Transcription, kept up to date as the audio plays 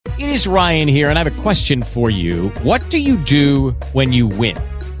It is Ryan here, and I have a question for you. What do you do when you win?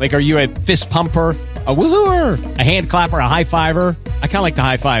 Like, are you a fist pumper, a woohooer, a hand clapper, a high fiver? I kind of like the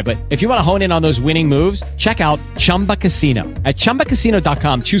high five, but if you want to hone in on those winning moves, check out Chumba Casino. At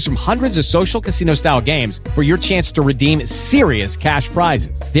ChumbaCasino.com, choose from hundreds of social casino-style games for your chance to redeem serious cash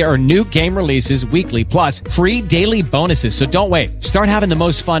prizes. There are new game releases weekly, plus free daily bonuses. So don't wait. Start having the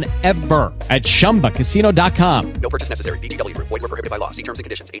most fun ever at ChumbaCasino.com. No purchase necessary. VGW. Void where prohibited by law. See terms and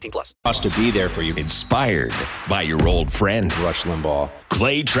conditions. 18+. Us to be there for you. Inspired by your old friend, Rush Limbaugh.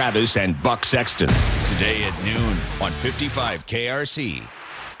 Clay Travis and Buck Sexton. Today at noon on 55 KRC.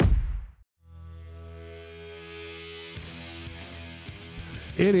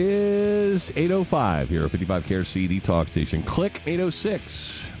 It is 8:05 here at 55 KRC, the talk station. Click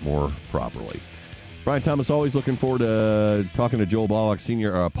 806 more properly. Brian Thomas, always looking forward to talking to Joel Pollack,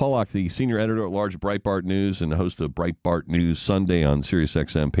 the senior editor at large of Breitbart News and the host of Breitbart News Sunday on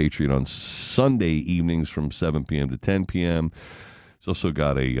SiriusXM Patriot on Sunday evenings from 7 p.m. to 10 p.m. He's also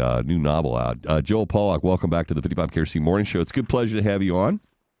got a new novel out. Joel Pollack, welcome back to the 55 KRC Morning Show. It's a good pleasure to have you on.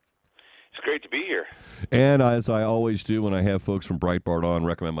 It's great to be here. And as I always do when I have folks from Breitbart on,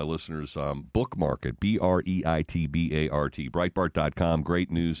 recommend my listeners bookmark it, BREITBART, Breitbart.com,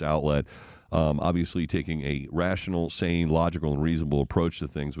 great news outlet. Obviously taking a rational, sane, logical, and reasonable approach to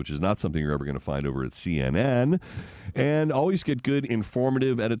things, which is not something you're ever going to find over at CNN. And always get good,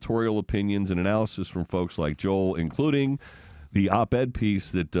 informative editorial opinions and analysis from folks like Joel, including the op-ed piece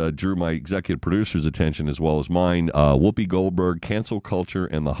that drew my executive producer's attention as well as mine, Whoopi Goldberg, Cancel Culture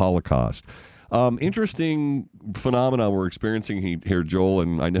and the Holocaust. Interesting phenomenon we're experiencing here, Joel,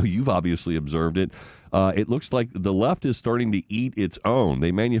 and I know you've obviously observed it. It looks like the left is starting to eat its own.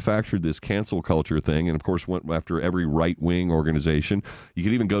 They manufactured this cancel culture thing and, of course, went after every right-wing organization. You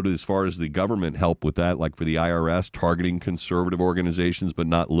could even go to as far as the government help with that, like for the IRS, targeting conservative organizations but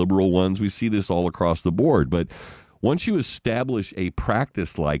not liberal ones. We see this all across the board. But once you establish a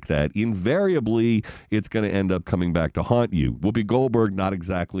practice like that, invariably it's going to end up coming back to haunt you. Whoopi Goldberg, not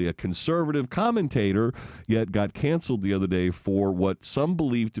exactly a conservative commentator, yet got canceled the other day for what some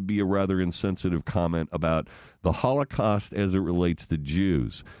believe to be a rather insensitive comment about the Holocaust as it relates to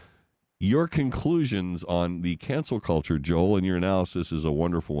Jews. Your conclusions on the cancel culture, Joel, and your analysis is a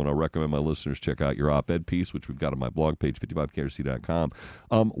wonderful one. I recommend my listeners check out your op-ed piece, which we've got on my blog page, 55krc.com.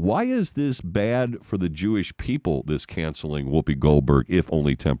 Why is this bad for the Jewish people, this canceling Whoopi Goldberg, if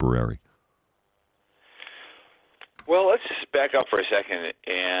only temporary? Well, let's just back up for a second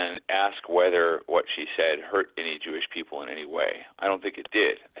and ask whether what she said hurt any Jewish people in any way. I don't think it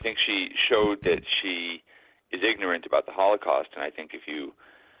did. I think she showed that she is ignorant about the Holocaust, and I think if you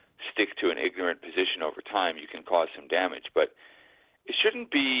stick to an ignorant position over time, you can cause some damage. But it shouldn't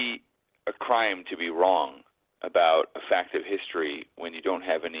be a crime to be wrong about a fact of history when you don't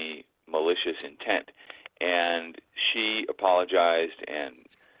have any malicious intent. And she apologized and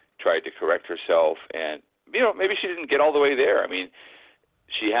tried to correct herself. And, maybe she didn't get all the way there. I mean,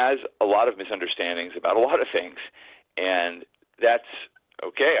 she has a lot of misunderstandings about a lot of things. And that's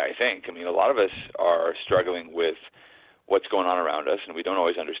okay, I think. I mean, a lot of us are struggling with what's going on around us, and we don't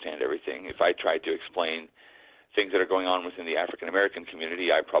always understand everything. If I tried to explain things that are going on within the African-American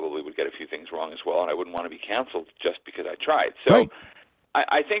community, I probably would get a few things wrong as well, and I wouldn't want to be canceled just because I tried. So right.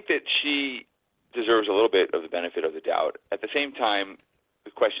 I think that she deserves a little bit of the benefit of the doubt. At the same time,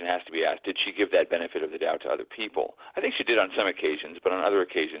 the question has to be asked, did she give that benefit of the doubt to other people? I think she did on some occasions, but on other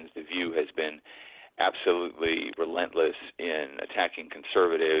occasions, the View has been absolutely relentless in attacking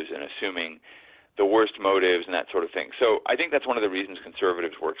conservatives and assuming the worst motives and that sort of thing. So I think that's one of the reasons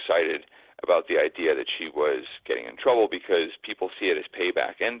conservatives were excited about the idea that she was getting in trouble, because people see it as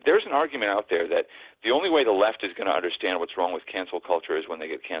payback. And there's an argument out there that the only way the left is going to understand what's wrong with cancel culture is when they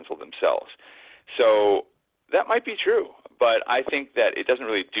get canceled themselves. So that might be true, but I think that it doesn't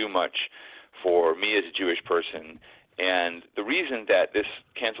really do much for me as a Jewish person. And the reason that this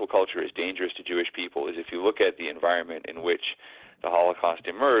cancel culture is dangerous to Jewish people is if you look at the environment in which the Holocaust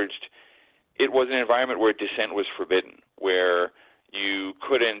emerged, it was an environment where dissent was forbidden, where you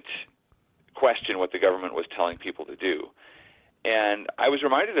couldn't question what the government was telling people to do. And I was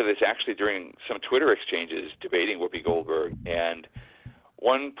reminded of this actually during some Twitter exchanges debating Whoopi Goldberg. And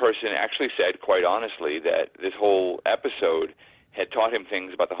one person actually said, quite honestly, that this whole episode had taught him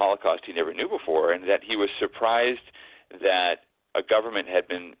things about the Holocaust he never knew before, and that he was surprised that a government had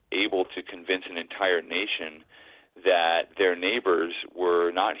been able to convince an entire nation that their neighbors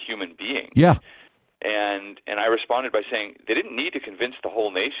were not human beings. Yeah. And I responded by saying they didn't need to convince the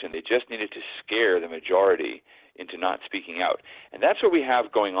whole nation. They just needed to scare the majority into not speaking out. And that's what we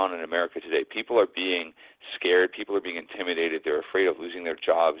have going on in America today. People are being scared. People are being intimidated. They're afraid of losing their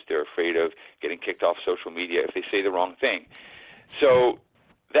jobs. They're afraid of getting kicked off social media if they say the wrong thing. So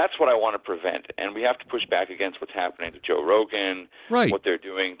that's what I want to prevent. And we have to push back against what's happening to Joe Rogan, Right. what they're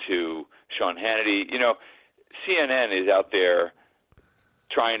doing to Sean Hannity. You know, CNN is out there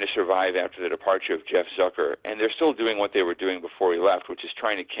trying to survive after the departure of Jeff Zucker, and they're still doing what they were doing before he left, which is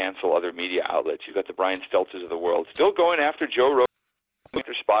trying to cancel other media outlets. You've got the Brian Stelzers of the world still going after Joe Rogan,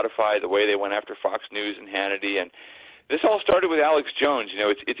 after Spotify, the way they went after Fox News and Hannity. And this all started with Alex Jones. You know,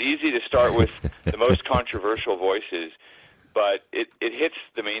 it's easy to start with the most controversial voices, but it hits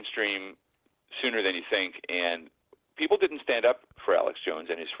the mainstream sooner than you think, and people didn't stand up for Alex Jones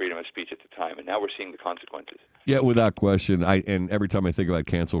and his freedom of speech at the time, and now we're seeing the consequences. Yeah, without question. And every time I think about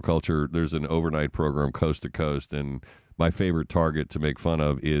cancel culture, there's an overnight program, Coast to Coast, and my favorite target to make fun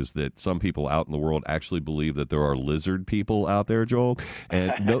of is that some people out in the world actually believe that there are lizard people out there, Joel,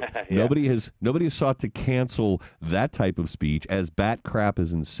 and Yeah. nobody has sought to cancel that type of speech, as bat crap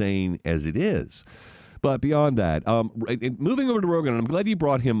as insane as it is. But beyond that, moving over to Rogan, and I'm glad you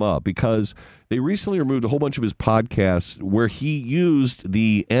brought him up because they recently removed a whole bunch of his podcasts where he used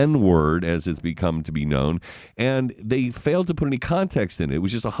the N-word, as it's become to be known, and they failed to put any context in it. It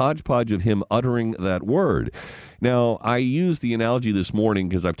was just a hodgepodge of him uttering that word. Now, I used the analogy this morning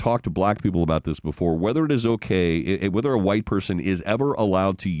because I've talked to black people about this before, whether it is okay, whether a white person is ever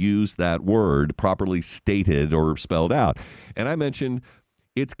allowed to use that word properly stated or spelled out. And I mentioned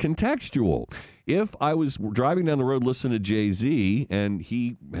it's contextual. If I was driving down the road listening to Jay-Z, and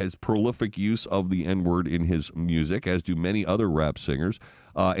he has prolific use of the N-word in his music, as do many other rap singers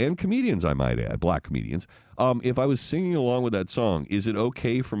and comedians, I might add, black comedians, if I was singing along with that song, is it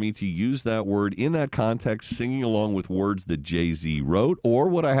okay for me to use that word in that context, singing along with words that Jay-Z wrote, or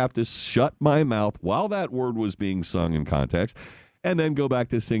would I have to shut my mouth while that word was being sung in context and then go back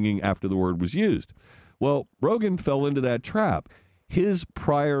to singing after the word was used? Well, Rogan fell into that trap. His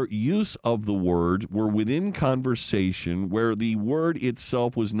prior use of the word were within conversation where the word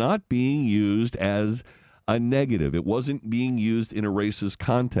itself was not being used as a negative. It wasn't being used in a racist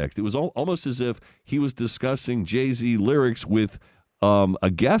context. It was almost as if he was discussing Jay-Z lyrics with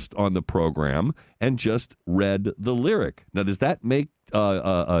a guest on the program and just read the lyric. Now, does that make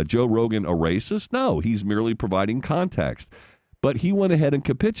Joe Rogan a racist? No, he's merely providing context. But he went ahead and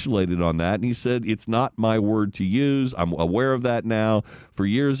capitulated on that, and he said, it's not my word to use. I'm aware of that now. For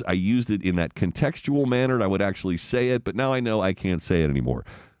years, I used it in that contextual manner, and I would actually say it, but now I know I can't say it anymore.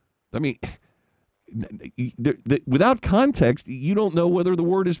 I mean, without context, you don't know whether the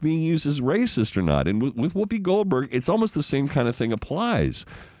word is being used as racist or not. And with Whoopi Goldberg, it's almost the same kind of thing applies.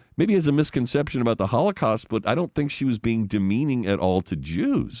 Maybe has a misconception about the Holocaust, but I don't think she was being demeaning at all to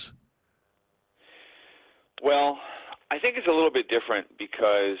Jews. Well, I think it's a little bit different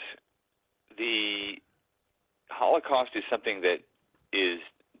because the Holocaust is something that is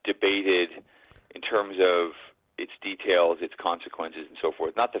debated in terms of its details, its consequences, and so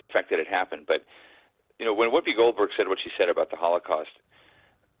forth. Not the fact that it happened, but you know, when Whoopi Goldberg said what she said about the Holocaust,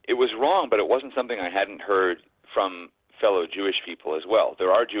 it was wrong, but it wasn't something I hadn't heard from fellow Jewish people as well.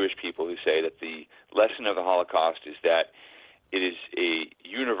 There are Jewish people who say that the lesson of the Holocaust is that it is a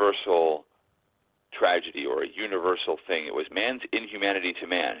universal tragedy or a universal thing. It was man's inhumanity to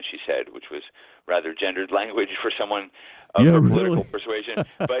man, she said, which was rather gendered language for someone of her political persuasion.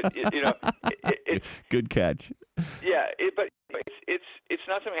 But it's good catch. Yeah, but it's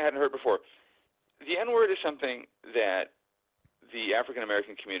not something I hadn't heard before. The N-word is something that the African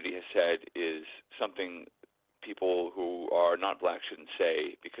American community has said is something people who are not black shouldn't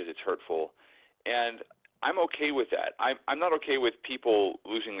say because it's hurtful, and I'm okay with that. I'm not okay with people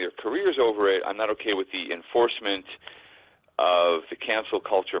losing their careers over it. I'm not okay with the enforcement of the cancel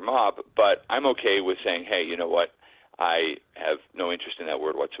culture mob, but I'm okay with saying, hey, you know what? I have no interest in that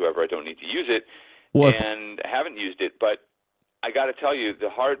word whatsoever. I don't need to use it, and haven't used it. But I got to tell you, the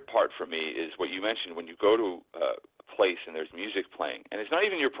hard part for me is what you mentioned when you go to a place and there's music playing, and it's not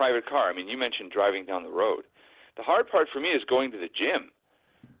even your private car. I mean, you mentioned driving down the road. The hard part for me is going to the gym,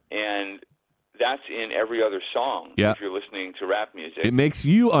 and that's in every other song. Yeah. If you're listening to rap music. It makes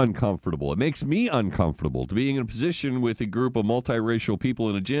you uncomfortable. It makes me uncomfortable to being in a position with a group of multiracial people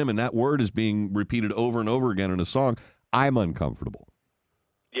in a gym and that word is being repeated over and over again in a song. I'm uncomfortable.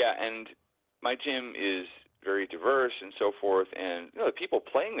 Yeah, and my gym is very diverse and so forth, and the people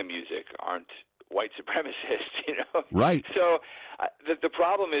playing the music aren't white supremacists, Right. So the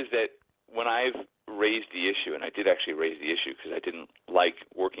problem is that when I've raised the issue, and I did actually raise the issue because I didn't like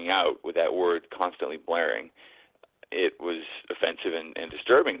working out with that word constantly blaring. It was offensive and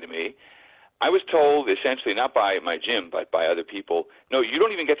disturbing to me. I was told essentially, not by my gym, but by other people, no, you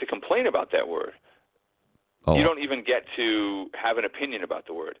don't even get to complain about that word. Oh. You don't even get to have an opinion about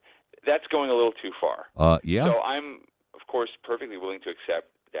the word. That's going a little too far. Yeah. So I'm, of course, perfectly willing to accept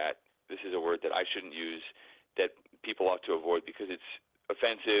that this is a word that I shouldn't use, that people ought to avoid because it's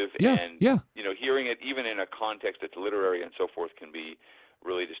offensive, and you know, hearing it even in a context that's literary and so forth can be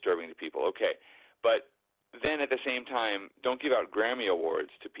really disturbing to people. Okay, but then at the same time, don't give out Grammy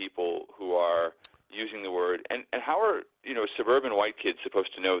Awards to people who are using the word. And how are, you know, suburban white kids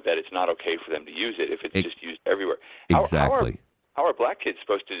supposed to know that it's not okay for them to use it if it's just used everywhere? Exactly. How are black kids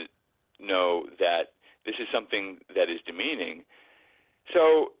supposed to know that this is something that is demeaning?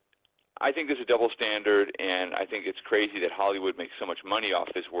 So I think there's a double standard, and I think it's crazy that Hollywood makes so much money off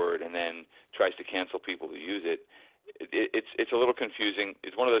this word and then tries to cancel people who use it. It's a little confusing.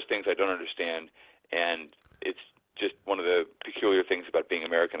 It's one of those things I don't understand, and it's just one of the peculiar things about being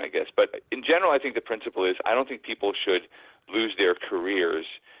American, I guess. But in general, I think the principle is I don't think people should lose their careers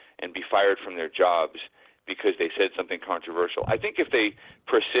and be fired from their jobs because they said something controversial. I think if they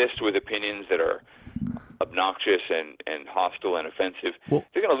persist with opinions that are obnoxious and hostile and offensive,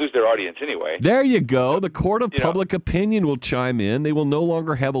 they're going to lose their audience anyway. There you go. The court of public opinion will chime in. They will no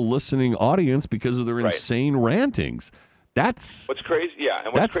longer have a listening audience because of their insane rantings. That's what's crazy. Yeah,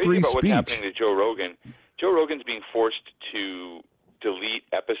 and what's crazy about what's happening to Joe Rogan. Joe Rogan's being forced to delete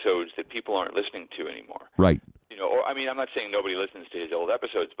episodes that people aren't listening to anymore. Right. You know, or I mean, I'm not saying nobody listens to his old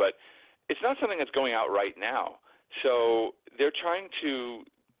episodes, but it's not something that's going out right now. So they're trying to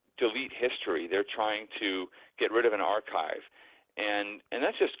delete history. They're trying to get rid of an archive. And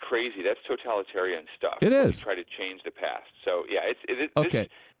that's just crazy. That's totalitarian stuff. It is. Try to change the past. So, yeah,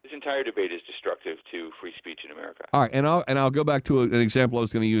 this entire debate is destructive to free speech in America. All right, and I'll go back to an example I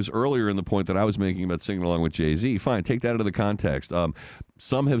was going to use earlier in the point that I was making about singing along with Jay-Z. Fine, take that out of the context.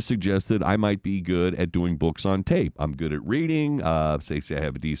 Some have suggested I might be good at doing books on tape. I'm good at reading. Say I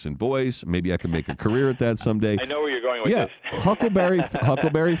have a decent voice. Maybe I can make a career at that someday. I know where you're going with this.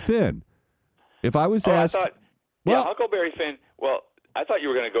 Huckleberry Finn. If I was asked... Huckleberry Finn. Well, I thought you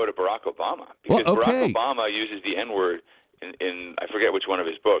were going to go to Barack Obama because Barack Obama uses the N-word in I forget which one of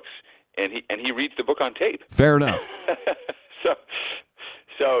his books, and he reads the book on tape. Fair enough.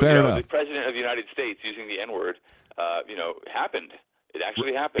 so the president of the United States using the N-word, happened. It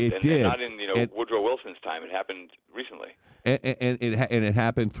actually happened. It did. And not in Woodrow Wilson's time. It happened recently. And it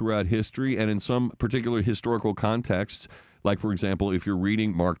happened throughout history, and in some particular historical contexts. Like, for example, if you're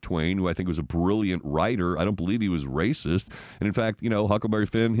reading Mark Twain, who I think was a brilliant writer, I don't believe he was racist. And in fact, Huckleberry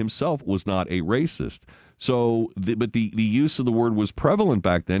Finn himself was not a racist. So, but the use of the word was prevalent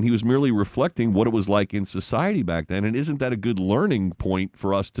back then. He was merely reflecting what it was like in society back then. And isn't that a good learning point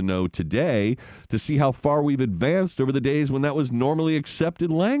for us to know today to see how far we've advanced over the days when that was normally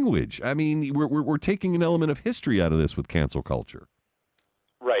accepted language? I mean, we're taking an element of history out of this with cancel culture.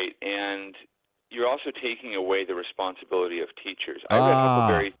 Right, and you're also taking away the responsibility of teachers. I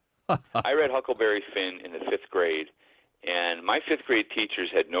read Huckleberry Finn in the 5th grade, and my 5th grade teachers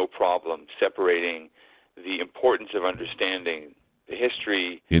had no problem separating the importance of understanding the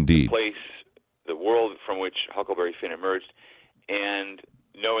history, Indeed. the place, the world from which Huckleberry Finn emerged, and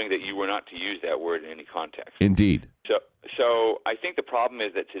knowing that you were not to use that word in any context. Indeed. So I think the problem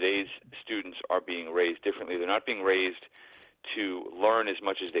is that today's students are being raised differently. They're not being raised to learn as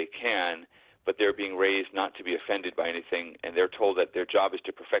much as they can, but they're being raised not to be offended by anything, and they're told that their job is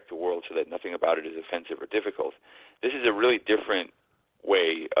to perfect the world so that nothing about it is offensive or difficult. This is a really different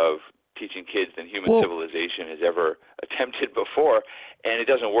way of teaching kids than human civilization has ever attempted before, and it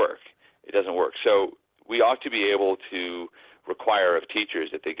doesn't work. It doesn't work. So we ought to be able to require of teachers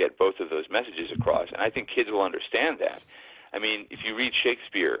that they get both of those messages across, and I think kids will understand that. I mean, if you read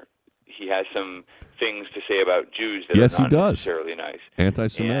Shakespeare, he has some things to say about Jews that are not necessarily nice.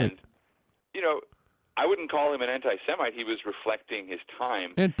 Anti-Semitic. And, I wouldn't call him an anti-Semite. He was reflecting his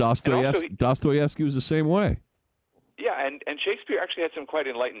time. And Dostoevsky was the same way. Yeah, and Shakespeare actually had some quite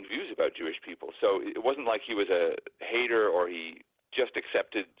enlightened views about Jewish people. So it wasn't like he was a hater or he just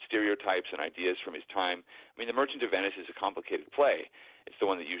accepted stereotypes and ideas from his time. I mean, The Merchant of Venice is a complicated play. It's the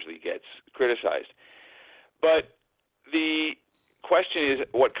one that usually gets criticized. But the question is,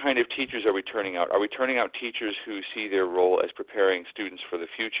 what kind of teachers are we turning out? Are we turning out teachers who see their role as preparing students for the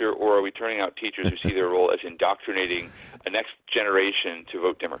future, or are we turning out teachers who see their role as indoctrinating a next generation to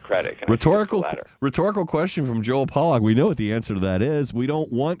vote Democratic? And Rhetorical question from Joel Pollack. We know what the answer to that is. We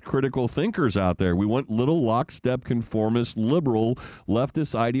don't want critical thinkers out there. We want little lockstep, conformist, liberal,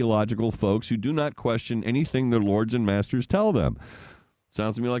 leftist, ideological folks who do not question anything their lords and masters tell them.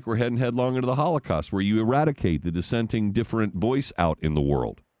 Sounds to me like we're heading headlong into the Holocaust, where you eradicate the dissenting, different voice out in the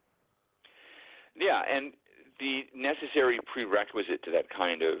world. and the necessary prerequisite to that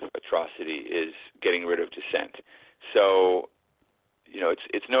kind of atrocity is getting rid of dissent. So,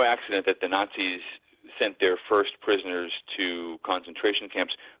 it's no accident that the Nazis sent their first prisoners to concentration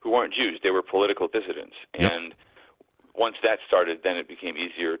camps who weren't Jews. They were political dissidents. Yep. And once that started, then it became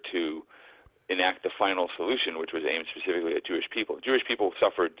easier to enact the final solution, which was aimed specifically at Jewish people. Jewish people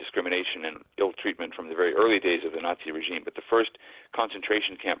suffered discrimination and ill treatment from the very early days of the Nazi regime, but the first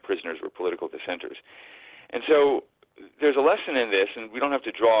concentration camp prisoners were political dissenters. And so there's a lesson in this, and we don't have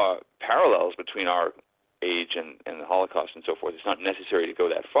to draw parallels between our age and the Holocaust and so forth. It's not necessary to go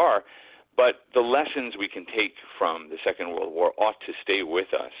that far, but the lessons we can take from the Second World War ought to stay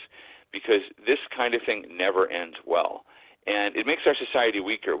with us, because this kind of thing never ends well. And it makes our society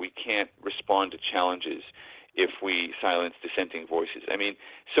weaker. We can't respond to challenges if we silence dissenting voices. I mean,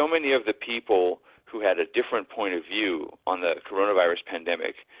 so many of the people who had a different point of view on the coronavirus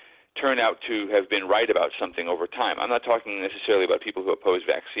pandemic turn out to have been right about something over time. I'm not talking necessarily about people who oppose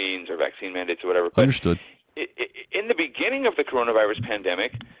vaccines or vaccine mandates or whatever. But Understood. In the beginning of the coronavirus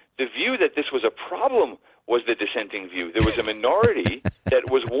pandemic, the view that this was a problem was the dissenting view. There was a minority that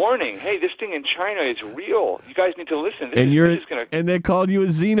was warning, hey, this thing in China is real. You guys need to listen. And they called you a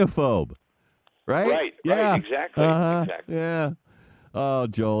xenophobe, right? Right, exactly. Yeah. Oh,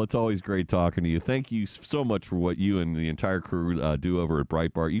 Joel, it's always great talking to you. Thank you so much for what you and the entire crew do over at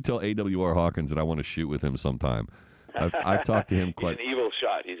Breitbart. You tell A.W.R. Hawkins that I want to shoot with him sometime. I've talked to him quite. He's an evil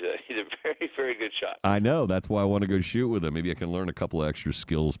shot. He's a very, very good shot. I know. That's why I want to go shoot with him. Maybe I can learn a couple of extra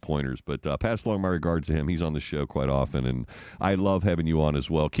skills pointers. But pass along my regards to him. He's on the show quite often, and I love having you on as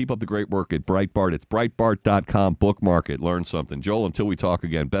well. Keep up the great work at Breitbart. It's Breitbart.com. Bookmark it. Learn something. Joel, until we talk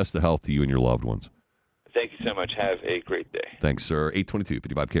again, best of health to you and your loved ones. Thank you so much. Have a great day. Thanks, sir. 822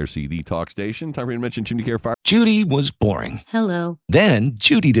 55KRC, the talk station. Time for you to mention Chimney Care Fire. Judy was boring. Hello. Then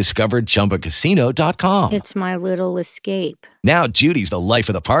Judy discovered ChumbaCasino.com. It's my little escape. Now Judy's the life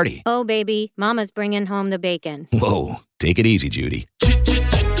of the party. Oh, baby, mama's bringing home the bacon. Whoa, take it easy, Judy.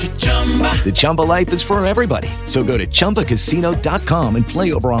 The Chumba life is for everybody. So go to ChumbaCasino.com and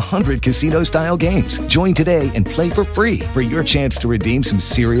play over 100 casino-style games. Join today and play for free for your chance to redeem some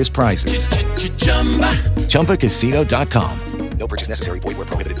serious prizes. ChumbaCasino.com. No purchase necessary. Void where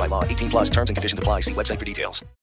prohibited by law. 18+ terms and conditions apply. See website for details.